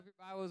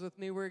Bibles with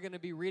me. We're going to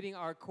be reading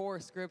our core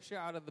scripture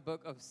out of the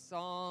book of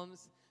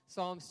Psalms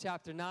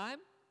chapter 9.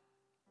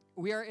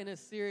 We are in a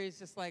series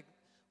just like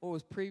what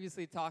was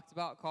previously talked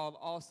about called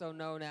also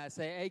known as,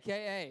 say,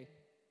 AKA.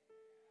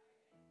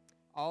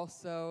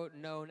 Also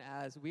known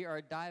as. We are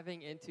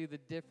diving into the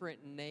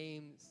different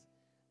names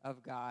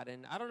of God.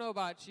 And I don't know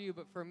about you,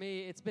 but for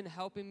me, it's been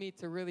helping me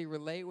to really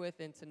relate with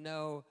and to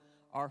know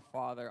our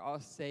Father,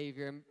 our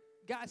Savior. And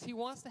guys, He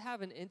wants to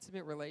have an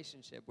intimate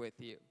relationship with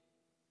you.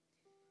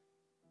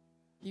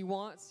 He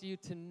wants you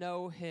to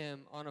know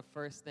Him on a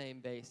first-name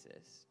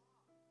basis.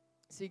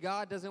 See,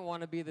 God doesn't want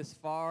to be this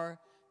far,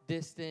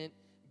 distant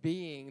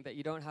being that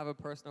you don't have a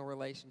personal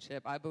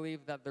relationship. I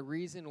believe that the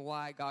reason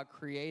why God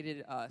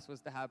created us was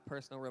to have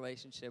personal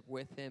relationship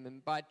with Him.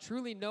 And by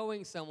truly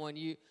knowing someone,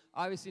 you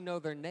obviously know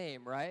their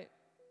name, right?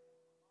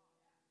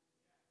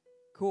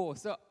 Cool.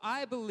 So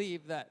I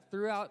believe that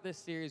throughout this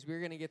series, we're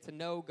going to get to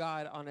know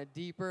God on a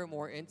deeper,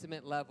 more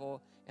intimate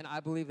level. And I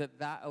believe that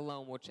that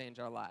alone will change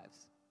our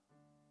lives.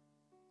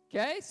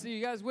 Okay, so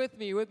you guys with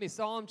me?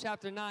 Psalm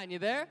chapter 9, you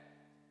there?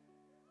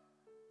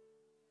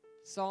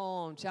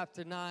 Psalm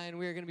chapter 9,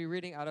 we are going to be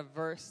reading out of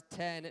verse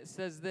 10. It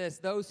says this,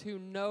 those who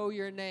know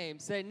your name,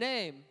 say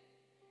name.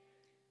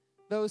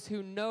 Those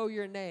who know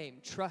your name,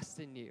 trust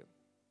in you.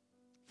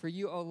 For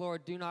you, O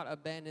Lord, do not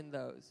abandon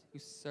those who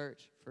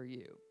search for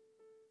you.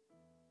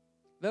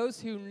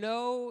 Those who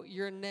know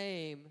your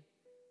name,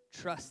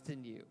 trust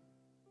in you.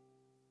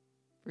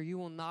 For you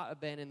will not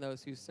abandon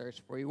those who search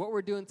for you. What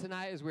we're doing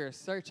tonight is we're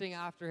searching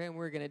after Him.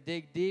 We're going to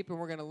dig deep, and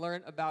we're going to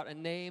learn about a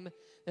name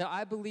that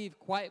I believe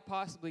quite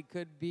possibly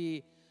could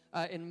be,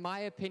 in my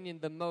opinion,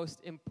 the most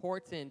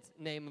important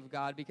name of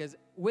God. Because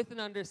with an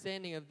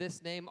understanding of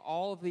this name,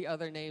 all of the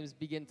other names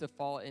begin to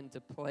fall into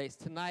place.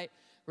 Tonight,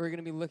 we're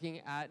going to be looking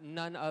at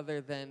none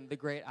other than the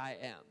great I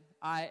Am.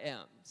 I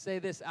am. Say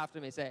this after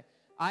me. Say,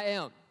 I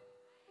am.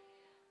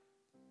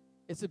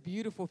 It's a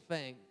beautiful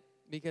thing.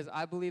 Because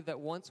I believe that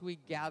once we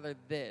gather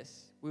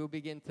this, we will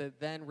begin to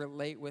then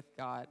relate with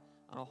God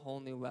on a whole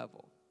new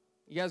level.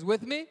 You guys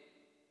with me?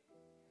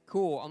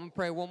 Cool. I'm going to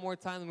pray one more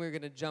time, and we're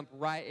going to jump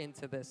right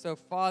into this. So,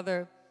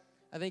 Father,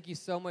 I thank you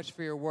so much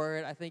for your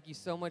word. I thank you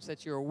so much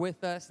that you are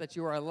with us, that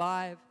you are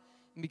alive.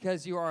 And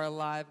because you are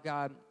alive,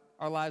 God,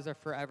 our lives are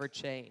forever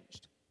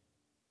changed.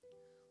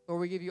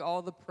 Lord, we give you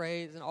all the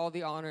praise and all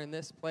the honor in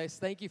this place.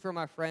 Thank you for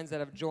my friends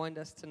that have joined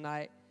us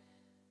tonight.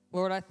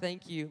 Lord, I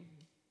thank you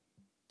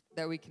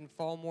that we can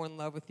fall more in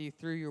love with you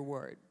through your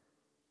word.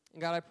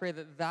 And God, I pray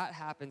that that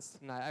happens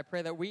tonight. I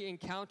pray that we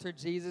encounter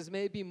Jesus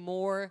maybe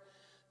more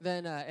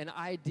than an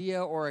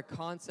idea or a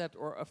concept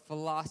or a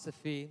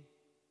philosophy.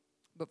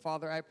 But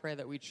Father, I pray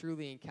that we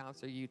truly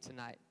encounter you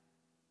tonight.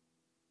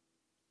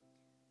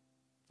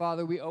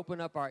 Father, we open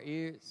up our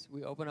ears.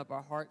 We open up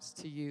our hearts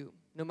to you.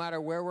 No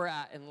matter where we're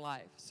at in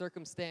life,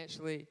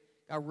 circumstantially,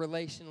 God,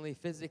 relationally,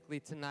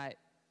 physically tonight,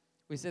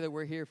 we say that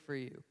we're here for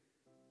you.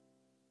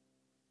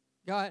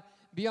 God,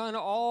 beyond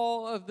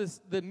all of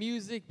the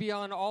music,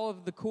 beyond all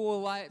of the cool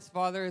lights,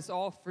 Father, it's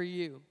all for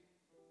you.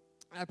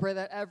 I pray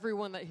that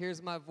everyone that hears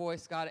my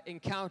voice, God,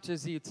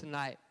 encounters you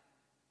tonight.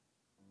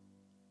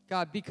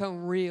 God,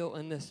 become real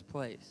in this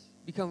place.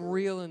 Become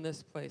real in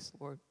this place,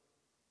 Lord.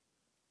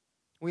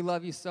 We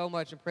love you so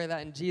much and pray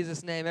that in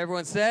Jesus' name.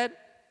 Everyone said?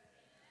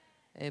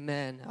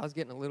 Amen. I was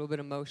getting a little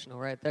bit emotional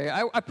right there.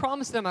 I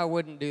promised them I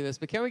wouldn't do this,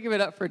 but can we give it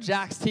up for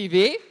Jack's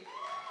TV?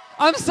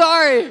 I'm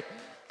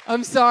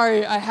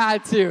sorry, I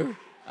had to.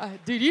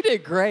 Dude, you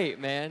did great,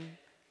 man.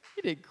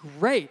 You did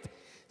great.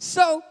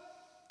 So,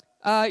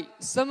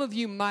 some of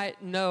you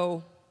might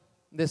know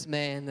this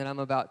man that I'm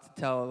about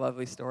to tell a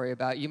lovely story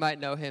about. You might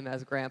know him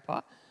as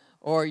Grandpa,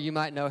 or you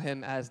might know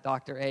him as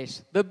Dr. H.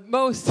 The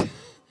most,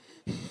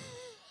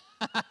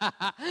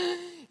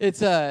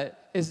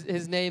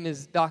 his name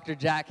is Dr.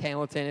 Jack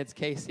Hamilton. It's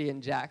Casey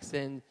and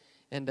Jackson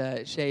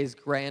and Shay's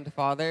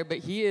grandfather, but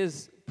he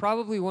is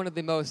probably one of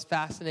the most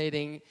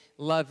fascinating,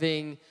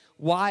 loving,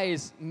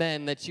 wise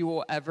men that you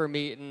will ever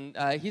meet.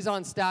 And he's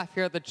on staff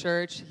here at the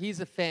church. He's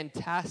a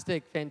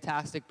fantastic,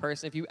 fantastic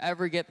person. If you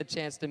ever get the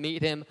chance to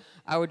meet him,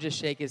 I would just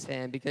shake his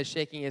hand, because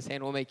shaking his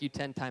hand will make you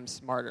 10 times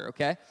smarter,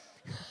 okay?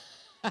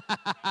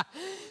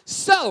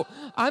 So,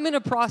 I'm in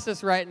a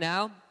process right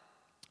now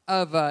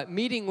of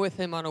meeting with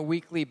him on a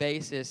weekly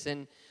basis.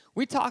 And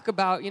we talk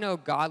about,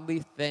 godly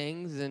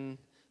things and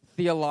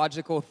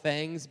theological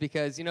things,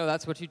 because,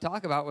 that's what you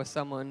talk about with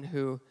someone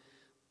who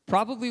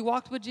probably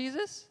walked with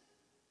Jesus.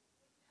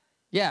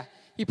 Yeah,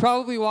 he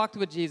probably walked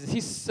with Jesus.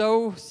 He's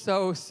so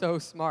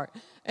smart.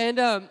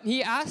 And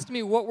he asked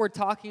me what we're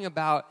talking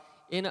about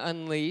in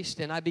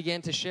Unleashed, and I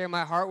began to share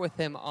my heart with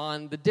him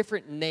on the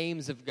different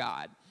names of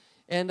God.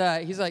 And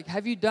he's like,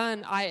 have you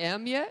done I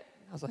Am yet?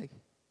 I was like,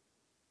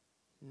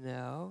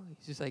 no.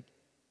 He's just like,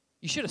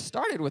 you should have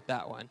started with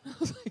that one. I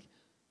was like,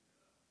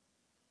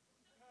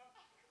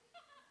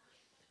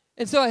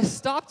 and so I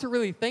stopped to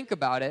really think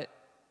about it,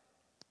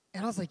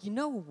 and I was like, you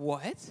know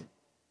what?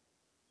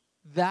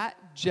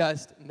 That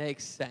just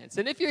makes sense.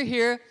 And if you're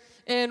here,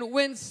 and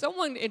when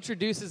someone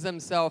introduces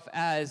themselves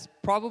as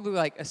probably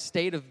like a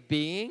state of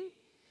being,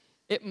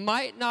 It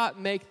might not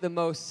make the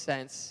most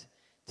sense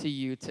to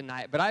you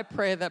tonight, but I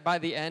pray that by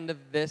the end of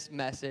this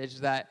message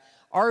that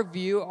our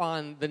view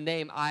on the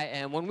name I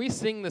Am, when we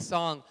sing the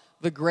song,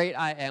 The Great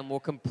I Am, will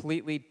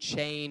completely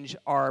change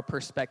our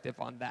perspective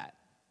on that.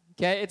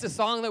 Okay, it's a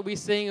song that we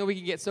sing and we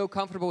can get so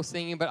comfortable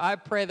singing, but I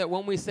pray that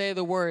when we say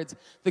the words,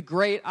 the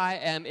great I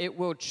am, it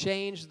will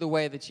change the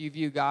way that you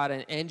view God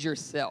and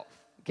yourself,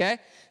 okay?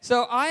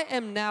 So I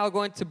am now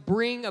going to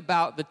bring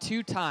about the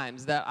 2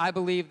 times that I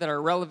believe that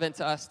are relevant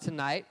to us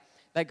tonight,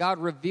 that God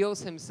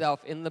reveals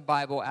himself in the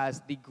Bible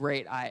as the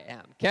great I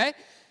am, okay?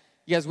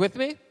 You guys with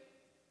me?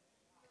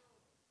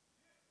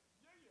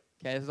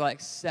 Okay, there's like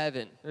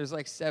 7. There's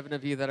like 7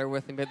 of you that are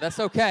with me, but that's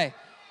okay.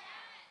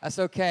 That's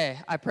okay.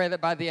 I pray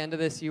that by the end of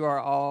this, you are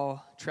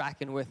all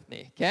tracking with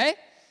me, okay?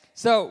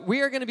 So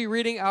we are going to be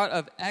reading out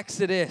of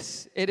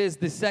Exodus. It is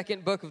the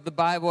 2nd book of the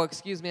Bible.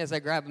 Excuse me as I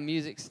grab a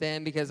music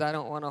stand because I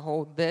don't want to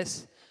hold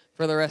this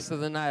for the rest of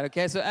the night,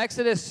 okay? So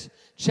Exodus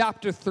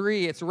chapter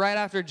 3, it's right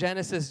after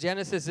Genesis.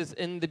 Genesis is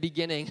in the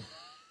beginning.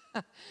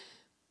 All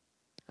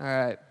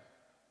right.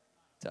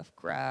 Tough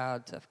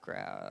crowd.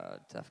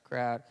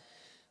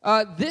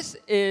 This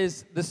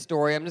is the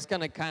story. I'm just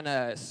going to kind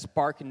of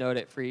spark note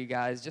it for you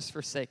guys just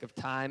for sake of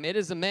time. It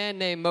is a man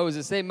named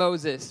Moses. Say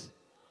Moses.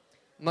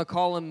 I'm going to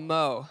call him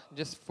Mo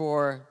just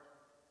for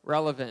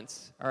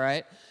relevance, all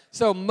right?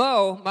 So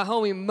Mo, my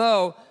homie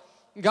Mo,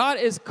 God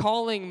is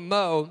calling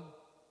Mo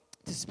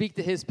to speak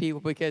to his people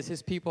because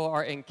his people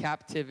are in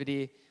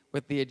captivity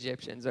with the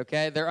Egyptians,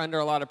 okay? They're under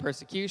a lot of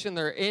persecution.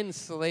 They're in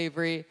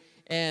slavery.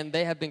 And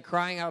they have been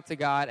crying out to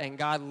God, and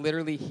God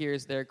literally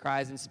hears their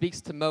cries and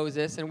speaks to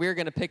Moses. And we're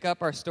going to pick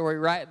up our story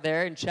right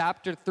there in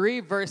chapter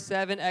 3, verse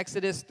 7,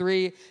 Exodus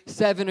 3,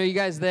 7. Are you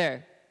guys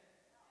there?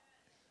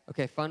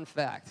 Okay, fun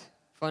fact.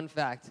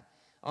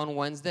 On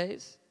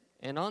Wednesdays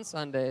and on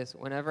Sundays,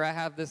 whenever I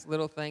have this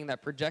little thing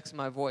that projects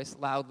my voice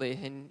loudly,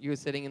 and you're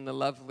sitting in the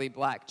lovely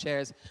black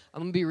chairs,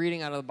 I'm going to be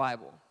reading out of the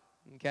Bible,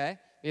 okay?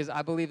 Because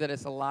I believe that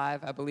it's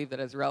alive. I believe that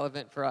it's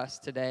relevant for us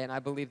today, and I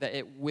believe that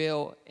it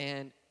will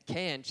and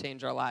can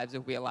change our lives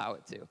if we allow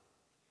it to.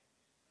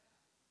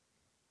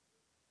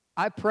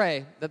 I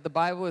pray that the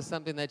Bible is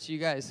something that you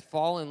guys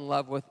fall in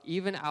love with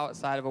even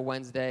outside of a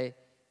Wednesday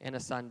and a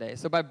Sunday.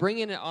 So by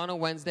bringing it on a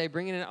Wednesday,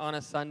 bringing it on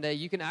a Sunday,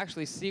 you can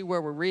actually see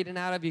where we're reading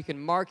out of. You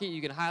can mark it,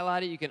 you can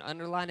highlight it, you can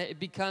underline it. It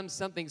becomes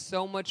something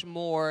so much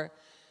more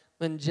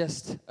than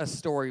just a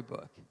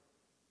storybook.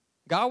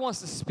 God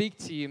wants to speak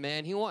to you,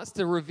 man. He wants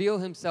to reveal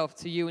himself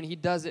to you, and he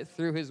does it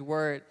through his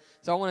word.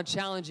 So I want to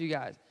challenge you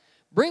guys.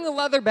 Bring the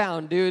leather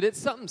bound, dude. It's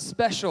something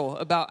special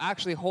about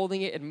actually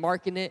holding it and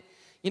marking it.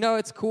 You know,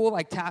 it's cool,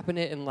 like tapping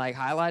it and like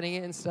highlighting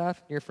it and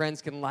stuff. Your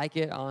friends can like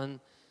it on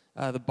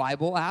the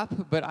Bible app.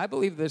 But I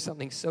believe there's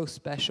something so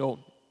special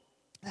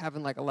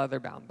having like a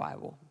leather bound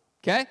Bible.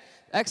 Okay?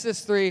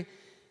 Exodus 3,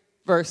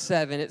 verse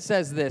 7. It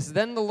says this.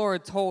 Then the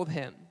Lord told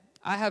him,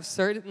 I have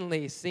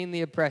certainly seen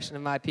the oppression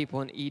of my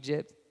people in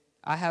Egypt.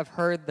 I have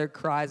heard their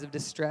cries of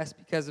distress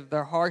because of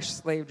their harsh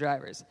slave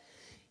drivers.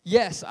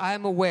 Yes, I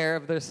am aware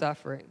of their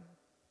suffering.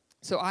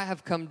 So I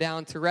have come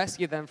down to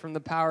rescue them from the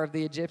power of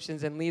the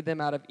Egyptians and lead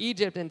them out of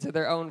Egypt into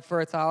their own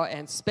fertile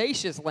and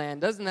spacious land.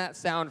 Doesn't that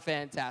sound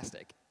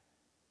fantastic?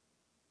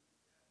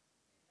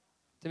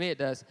 To me it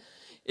does.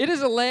 It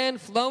is a land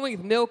flowing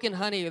with milk and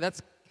honey.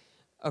 That's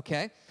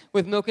okay.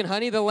 With milk and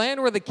honey, the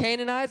land where the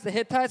Canaanites, the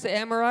Hittites, the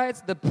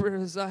Amorites, the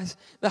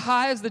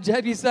Hivites, the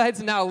Jebusites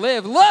now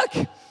live. Look!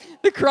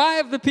 The cry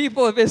of the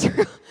people of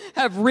Israel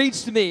have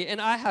reached me, and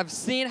I have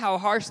seen how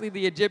harshly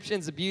the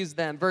Egyptians abused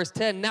them. Verse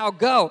 10, now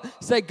go.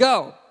 Say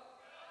go.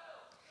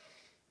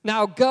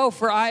 Now go,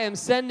 for I am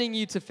sending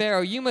you to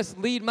Pharaoh. You must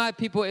lead my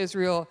people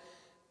Israel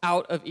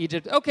out of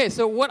Egypt. Okay,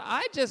 so what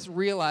I just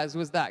realized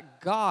was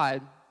that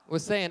God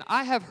was saying,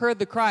 I have heard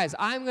the cries.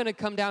 I'm going to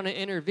come down and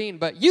intervene,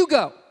 but you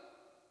go.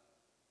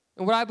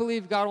 And what I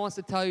believe God wants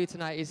to tell you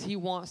tonight is he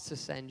wants to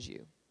send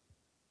you.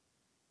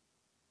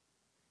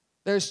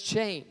 There's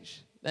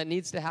change that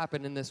needs to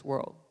happen in this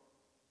world.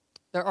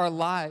 There are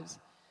lives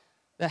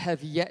that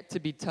have yet to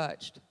be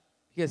touched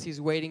because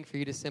he's waiting for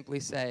you to simply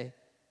say,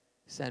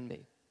 send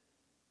me.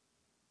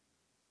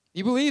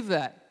 You believe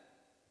that?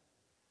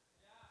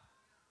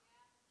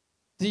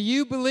 Do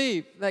you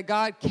believe that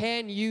God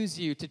can use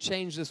you to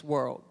change this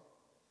world?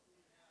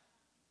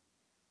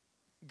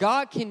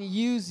 God can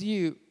use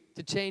you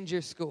to change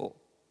your school.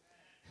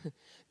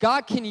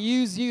 God can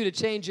use you to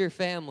change your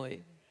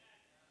family.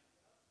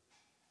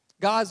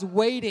 God's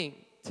waiting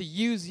to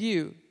use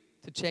you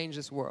to change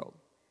this world.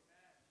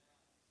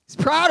 He's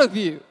proud of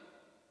you,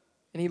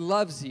 and he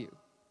loves you.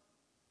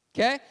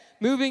 Okay?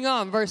 Moving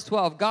on, verse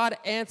 12. God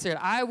answered,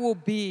 I will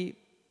be...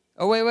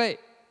 Oh, wait.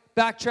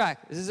 Backtrack.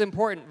 This is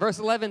important. Verse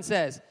 11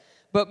 says,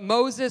 but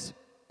Moses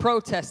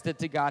protested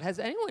to God. Has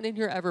anyone in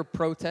here ever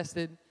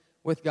protested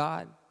with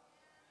God?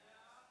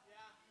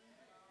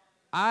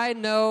 I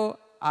know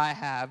I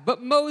have.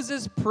 But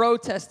Moses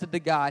protested to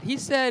God. He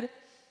said,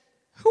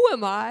 who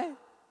am I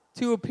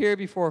to appear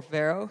before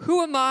Pharaoh?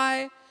 Who am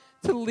I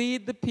to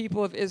lead the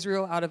people of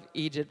Israel out of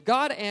Egypt?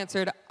 God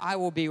answered, I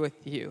will be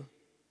with you.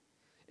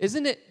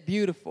 Isn't it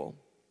beautiful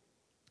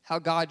how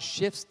God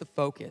shifts the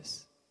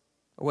focus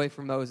away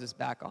from Moses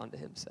back onto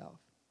himself?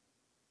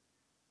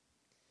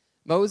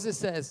 Moses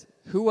says,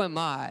 "Who am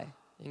I?"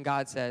 And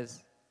God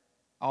says,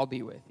 "I'll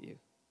be with you."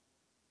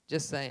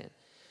 Just saying.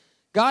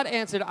 God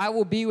answered, "I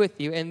will be with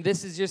you, and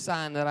this is your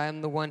sign that I am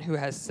the one who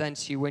has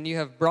sent you. When you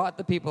have brought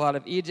the people out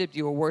of Egypt,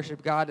 you will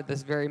worship God at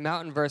this very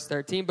mountain." Verse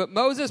 13. But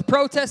Moses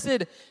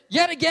protested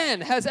yet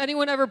again. Has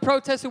anyone ever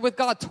protested with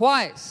God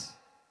twice?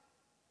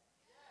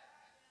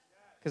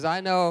 Because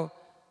I know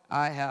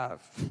I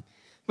have.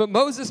 But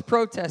Moses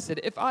protested,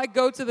 "If I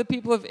go to the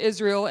people of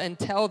Israel and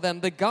tell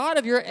them, 'The God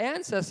of your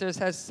ancestors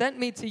has sent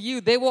me to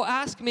you,' they will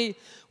ask me,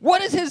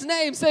 'What is his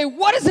name?' Say,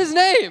 'What is his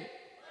name?'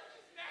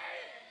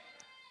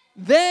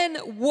 Then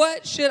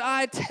what should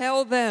I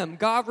tell them?"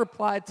 God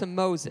replied to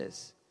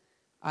Moses,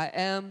 "I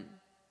am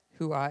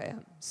who I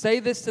am. Say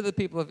this to the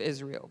people of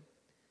Israel,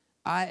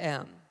 'I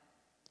am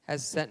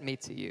has sent me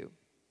to you.'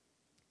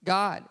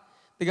 God,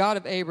 the God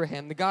of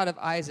Abraham, the God of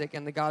Isaac,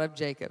 and the God of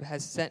Jacob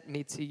has sent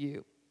me to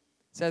you."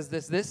 It says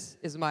this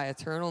is my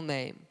eternal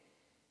name,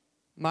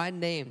 my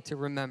name to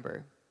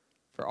remember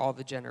for all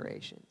the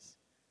generations."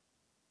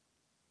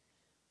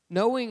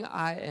 Knowing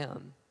I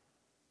am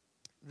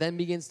then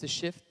begins to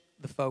shift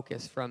the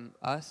focus from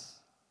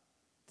us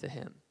to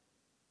him.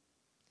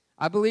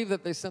 I believe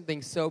that there's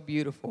something so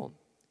beautiful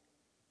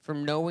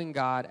from knowing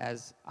God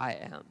as I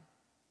am.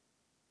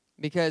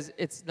 Because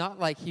it's not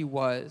like he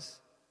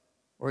was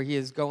or he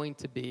is going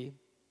to be.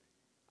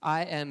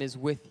 I am is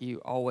with you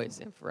always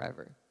and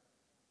forever.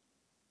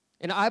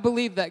 And I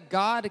believe that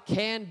God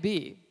can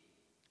be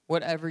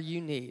whatever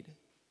you need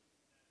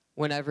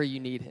whenever you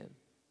need him.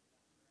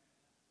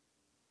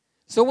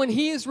 So when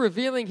he is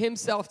revealing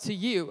himself to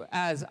you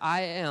as I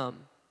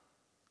am,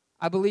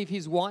 I believe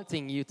he's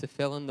wanting you to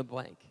fill in the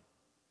blank.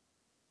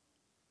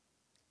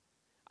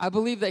 I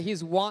believe that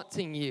he's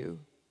wanting you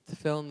to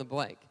fill in the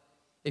blank.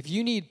 If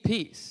you need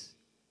peace,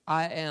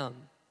 I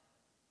am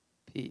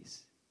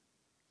peace.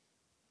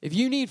 If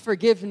you need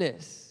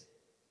forgiveness,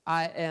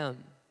 I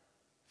am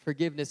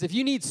forgiveness. If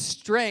you need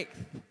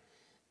strength,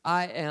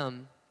 I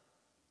am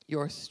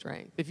your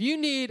strength. If you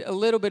need a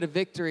little bit of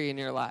victory in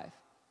your life,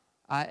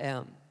 I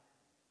am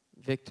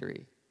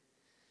victory.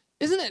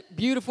 Isn't it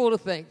beautiful to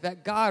think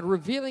that God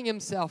revealing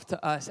himself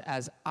to us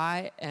as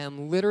I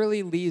am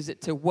literally leaves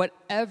it to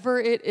whatever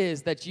it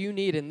is that you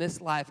need in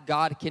this life,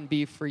 God can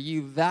be for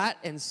you that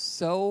and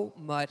so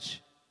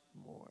much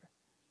more.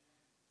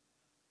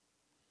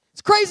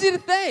 It's crazy to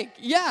think.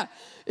 Yeah,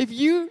 if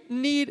you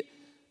need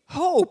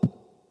hope,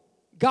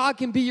 God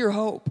can be your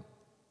hope.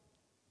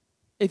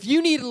 If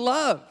you need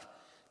love,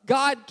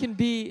 God can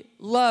be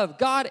love.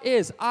 God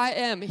is, I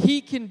am.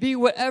 He can be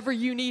whatever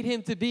you need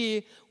him to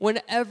be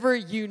whenever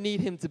you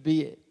need him to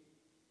be it.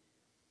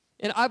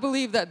 And I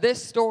believe that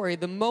this story,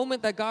 the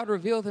moment that God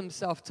revealed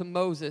himself to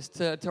Moses,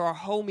 to our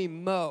homie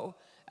Mo,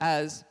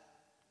 as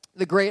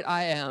the great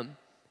I am,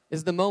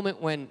 is the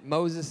moment when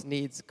Moses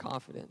needs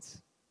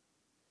confidence.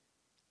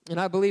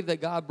 And I believe that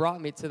God brought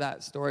me to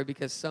that story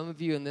because some of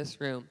you in this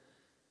room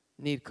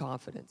need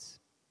confidence.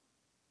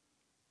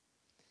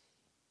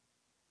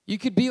 You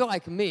could be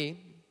like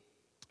me,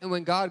 and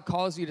when God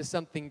calls you to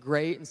something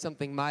great and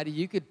something mighty,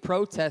 you could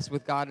protest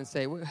with God and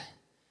say,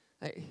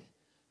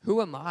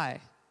 "Who am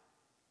I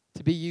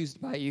to be used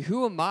by you?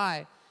 Who am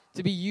I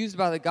to be used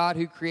by the God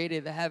who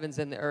created the heavens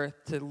and the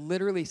earth to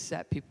literally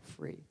set people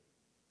free?"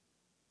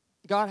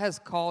 God has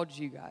called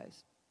you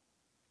guys.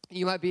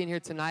 You might be in here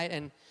tonight,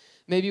 and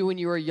maybe when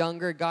you were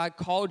younger, God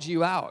called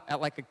you out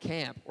at like a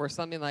camp or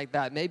something like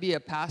that. Maybe a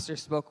pastor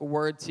spoke a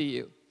word to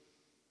you.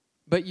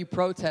 But you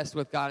protest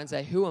with God and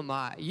say, "Who am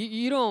I?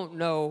 You don't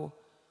know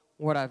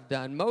what I've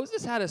done."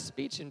 Moses had a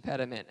speech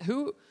impediment.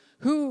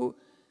 Who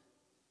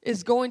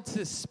is going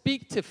to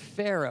speak to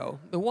Pharaoh,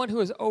 the one who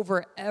is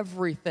over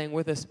everything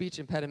with a speech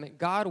impediment?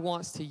 God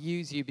wants to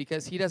use you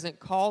because he doesn't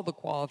call the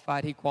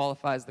qualified, he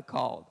qualifies the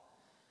called.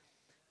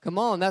 Come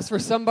on, that's for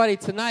somebody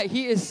tonight.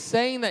 He is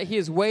saying that he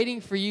is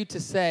waiting for you to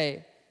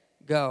say,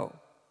 "Go,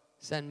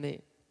 send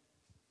me."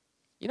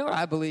 You know what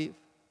I believe?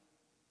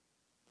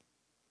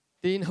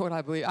 Do you know what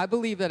I believe? I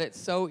believe that it's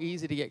so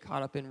easy to get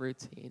caught up in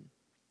routine.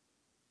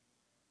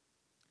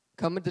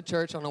 Coming to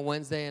church on a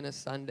Wednesday and a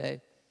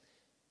Sunday,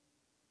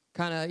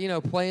 kind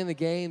of, playing the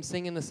game,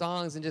 singing the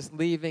songs, and just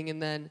leaving,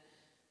 and then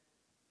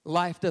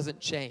life doesn't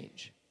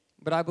change.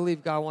 But I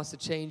believe God wants to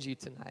change you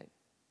tonight.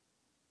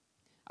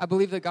 I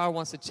believe that God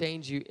wants to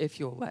change you if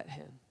you'll let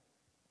him.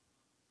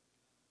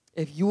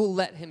 If you will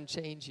let him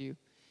change you,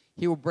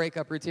 he will break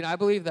up routine. I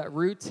believe that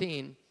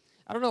routine,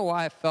 I don't know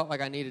why I felt like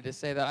I needed to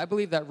say that. I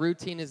believe that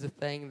routine is the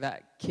thing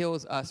that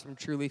kills us from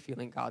truly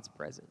feeling God's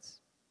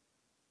presence.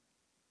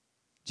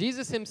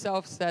 Jesus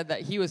himself said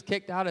that he was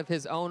kicked out of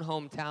his own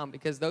hometown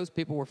because those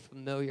people were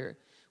familiar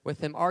with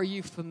him. Are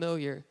you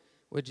familiar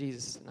with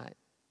Jesus tonight?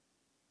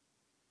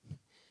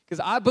 Because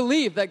I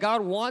believe that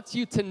God wants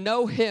you to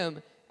know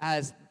him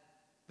as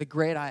the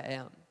great I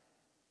am.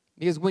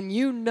 Because when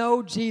you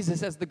know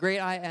Jesus as the great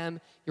I am,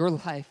 your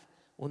life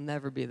will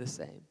never be the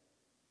same.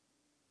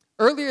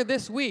 Earlier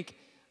this week,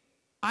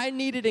 I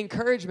needed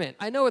encouragement.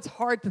 I know it's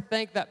hard to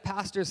think that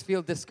pastors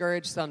feel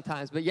discouraged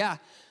sometimes, but yeah,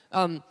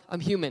 I'm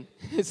human.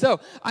 So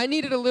I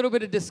needed a little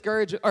bit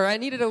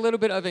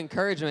of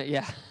encouragement.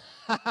 Yeah,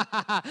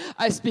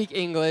 I speak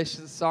English.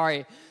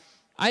 Sorry.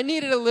 I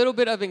needed a little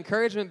bit of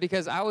encouragement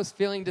because I was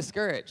feeling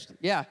discouraged.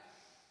 Yeah,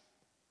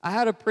 I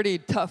had a pretty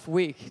tough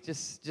week,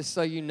 just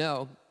so you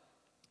know.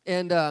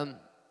 And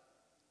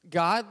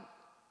God,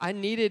 I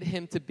needed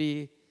him to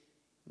be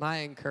my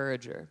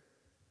encourager.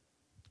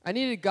 I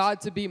needed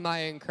God to be my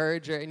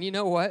encourager. And you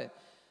know what?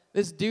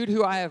 This dude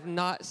who I have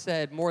not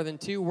said more than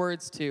 2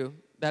 words to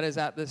that is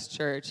at this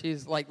church,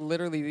 he's like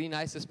literally the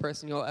nicest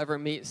person you'll ever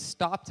meet,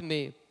 stopped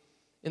me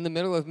in the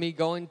middle of me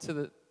going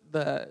to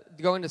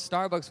going to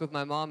Starbucks with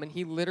my mom, and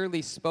he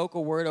literally spoke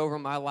a word over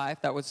my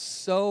life that was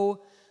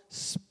so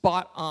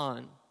spot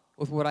on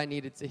with what I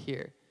needed to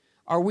hear.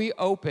 Are we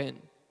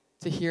open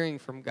to hearing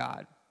from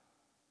God?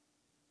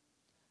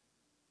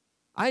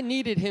 I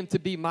needed him to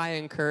be my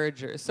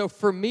encourager. So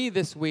for me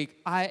this week,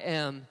 I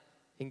am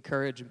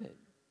encouragement.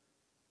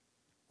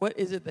 What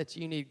is it that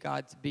you need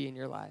God to be in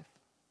your life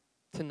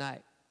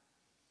tonight?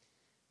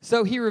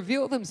 So he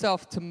revealed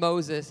himself to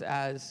Moses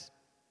as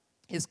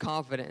his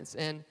confidence.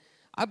 And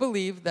I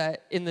believe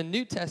that in the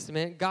New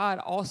Testament, God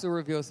also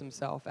reveals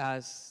himself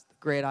as the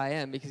great I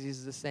am, because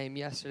he's the same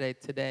yesterday,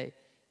 today,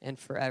 and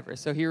forever.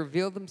 So he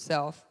revealed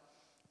himself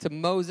to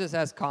Moses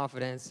as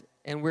confidence.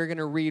 And we're going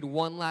to read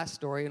one last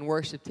story. And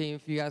worship team,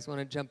 if you guys want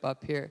to jump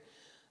up here,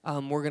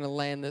 we're going to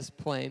land this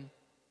plane.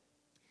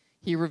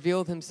 He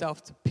revealed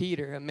himself to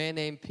Peter, a man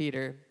named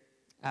Peter,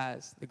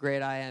 as the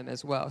great I am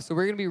as well. So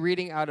we're going to be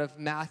reading out of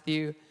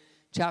Matthew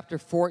chapter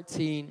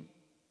 14,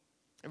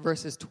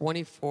 verses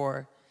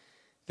 24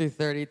 through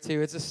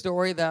 32. It's a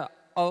story that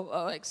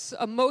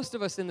most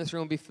of us in this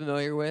room will be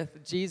familiar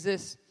with.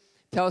 Jesus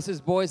tells his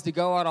boys to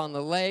go out on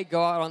the lake,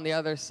 go out on the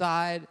other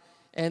side.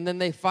 And then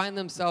they find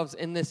themselves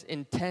in this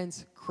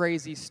intense,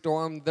 crazy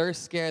storm. They're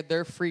scared.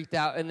 They're freaked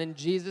out. And then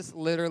Jesus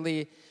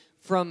literally,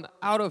 from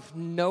out of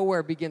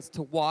nowhere, begins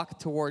to walk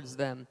towards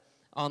them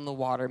on the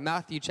water.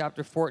 Matthew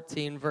chapter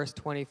 14, verse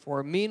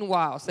 24.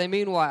 Meanwhile, say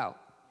meanwhile.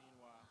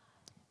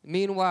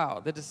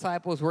 Meanwhile, the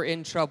disciples were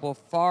in trouble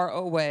far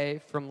away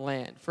from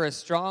land, for a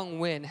strong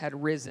wind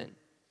had risen,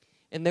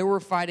 and they were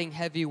fighting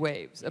heavy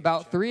waves.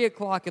 About 3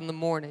 o'clock in the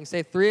morning,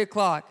 say 3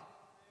 o'clock.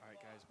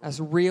 That's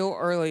real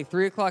early.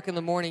 3 o'clock in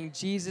the morning,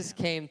 Jesus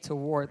came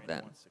toward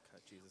them,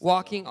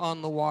 walking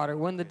on the water.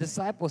 When the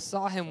disciples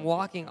saw him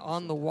walking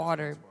on the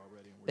water,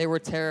 they were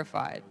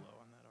terrified.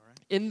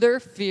 In their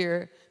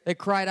fear, they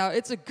cried out,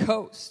 "It's a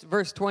ghost."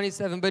 Verse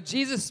 27, but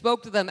Jesus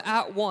spoke to them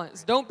at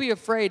once. "Don't be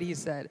afraid," he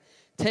said.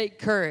 "Take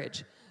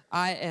courage.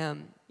 I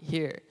am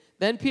here."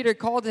 Then Peter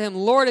called to him,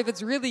 "Lord, if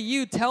it's really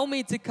you, tell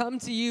me to come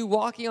to you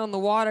walking on the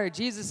water."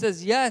 Jesus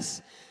says,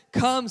 "Yes,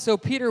 come." So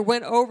Peter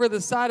went over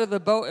the side of the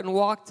boat and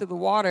walked to the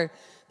water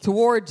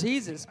toward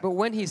Jesus. But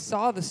when he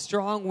saw the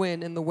strong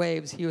wind and the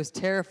waves, he was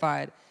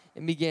terrified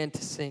and began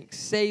to sink.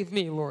 "Save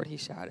me, Lord," he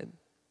shouted.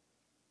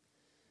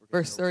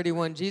 Verse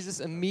 31,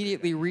 Jesus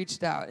immediately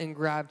reached out and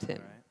grabbed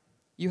him.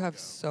 "You have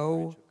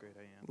so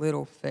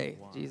little faith,"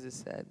 Jesus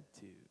said.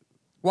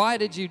 "Why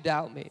did you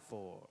doubt me?"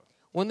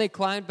 When they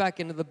climbed back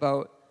into the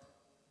boat,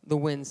 the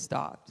wind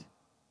stopped.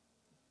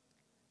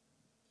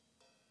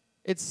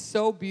 It's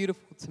so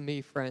beautiful to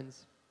me,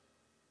 friends,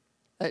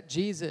 that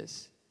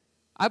Jesus,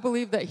 I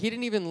believe that he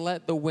didn't even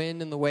let the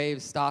wind and the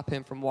waves stop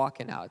him from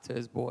walking out to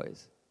his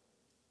boys.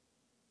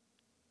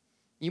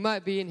 You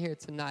might be in here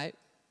tonight,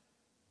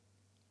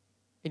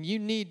 and you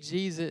need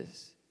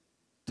Jesus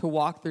to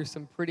walk through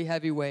some pretty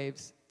heavy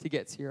waves to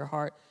get to your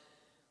heart.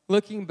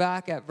 Looking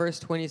back at verse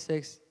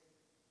 26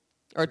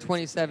 or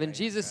 27,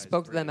 Jesus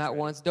spoke to them at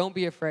once. "Don't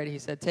be afraid," he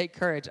said. "Take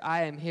courage,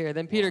 I am here."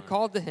 Then Peter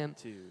called to him,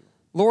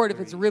 "Lord, if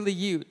it's really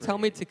you, tell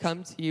me to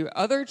come to you."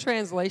 Other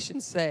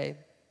translations say,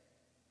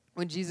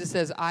 when Jesus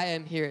says, "I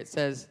am here," it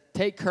says,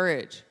 "Take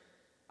courage,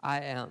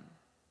 I am."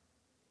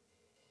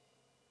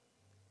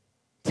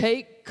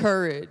 Take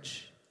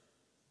courage,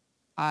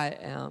 I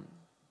am.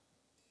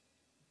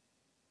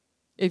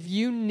 If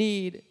you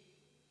need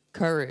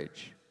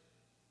courage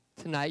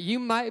tonight, you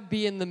might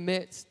be in the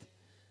midst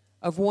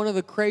of one of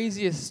the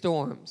craziest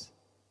storms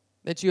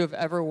that you have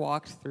ever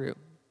walked through.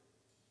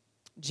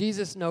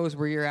 Jesus knows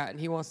where you're at, and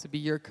he wants to be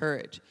your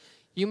courage.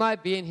 You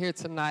might be in here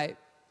tonight,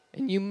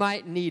 and you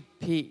might need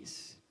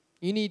peace.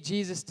 You need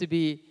Jesus to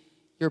be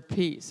your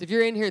peace. If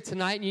you're in here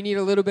tonight and you need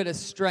a little bit of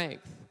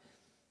strength,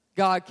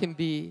 God can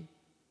be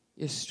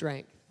your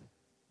strength.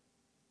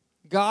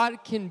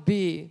 God can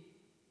be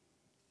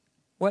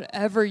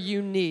whatever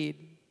you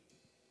need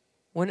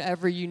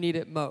whenever you need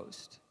it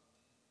most.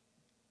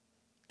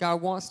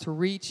 God wants to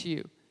reach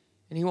you,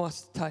 and he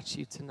wants to touch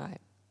you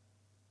tonight.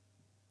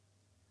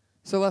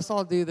 So let's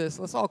all do this.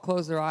 Let's all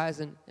close our eyes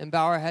and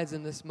bow our heads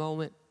in this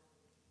moment.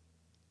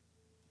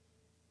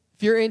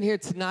 If you're in here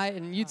tonight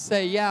and you'd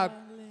say, yeah,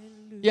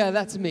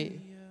 that's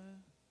me.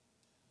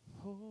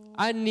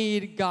 I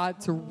need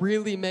God to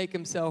really make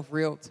himself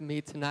real to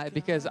me tonight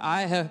because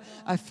I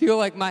feel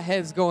like my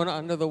head's going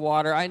under the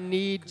water. I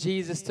need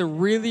Jesus to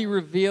really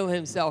reveal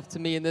himself to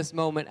me in this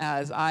moment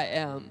as I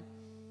am.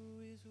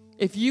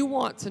 If you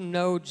want to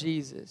know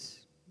Jesus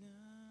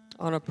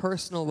on a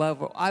personal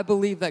level, I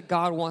believe that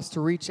God wants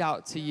to reach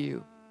out to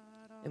you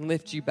and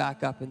lift you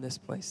back up in this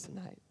place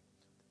tonight.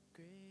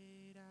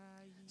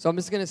 So I'm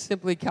just going to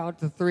simply count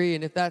to 3,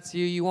 and if that's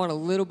you, you want a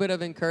little bit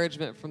of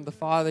encouragement from the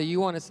Father.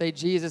 You want to say,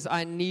 Jesus,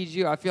 I need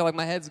you. I feel like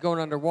my head's going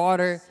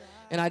underwater,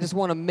 and I just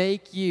want to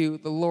make you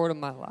the Lord of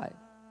my life.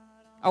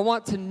 I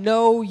want to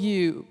know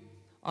you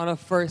on a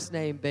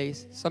first-name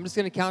basis. So I'm just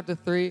going to count to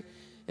 3.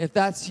 If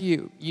that's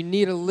you, you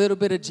need a little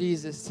bit of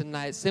Jesus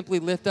tonight, simply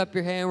lift up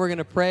your hand. We're going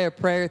to pray a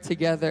prayer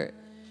together,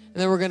 and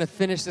then we're going to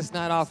finish this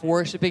night off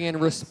worshiping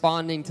and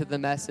responding to the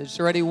message.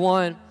 So ready?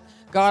 1,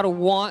 God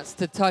wants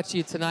to touch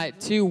you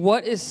tonight. 2,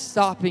 what is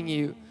stopping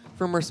you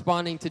from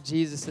responding to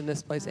Jesus in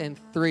this place? And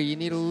 3, you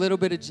need a little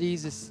bit of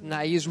Jesus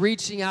tonight. He's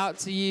reaching out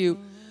to you.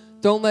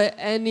 Don't let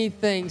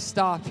anything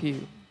stop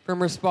you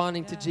from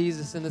responding to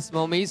Jesus in this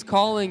moment. He's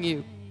calling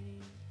you.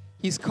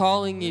 He's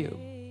calling you.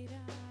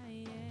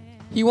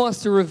 He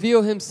wants to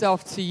reveal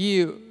himself to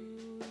you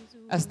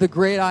as the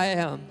great I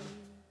am.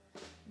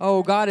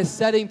 Oh, God is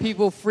setting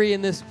people free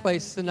in this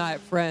place tonight,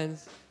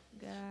 friends.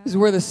 Because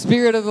where the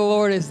Spirit of the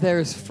Lord is, there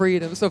is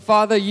freedom. So,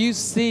 Father, you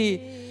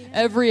see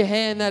every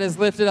hand that is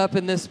lifted up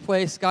in this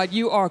place. God,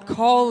 you are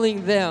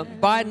calling them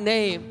by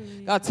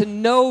name, God, to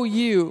know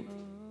you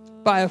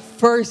by a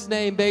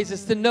first-name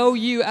basis, to know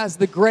you as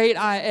the great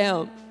I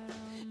am.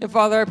 And,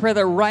 Father, I pray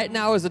that right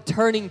now is a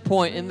turning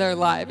point in their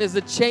life, is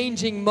a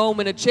changing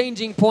moment, a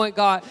changing point,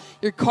 God.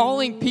 You're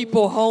calling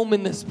people home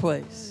in this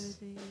place.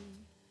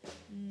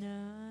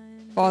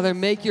 Father,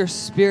 make your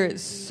Spirit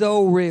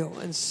so real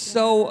and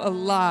so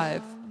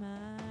alive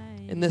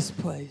in this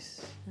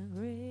place.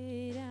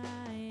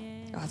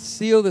 God,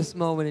 seal this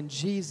moment in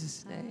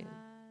Jesus' name.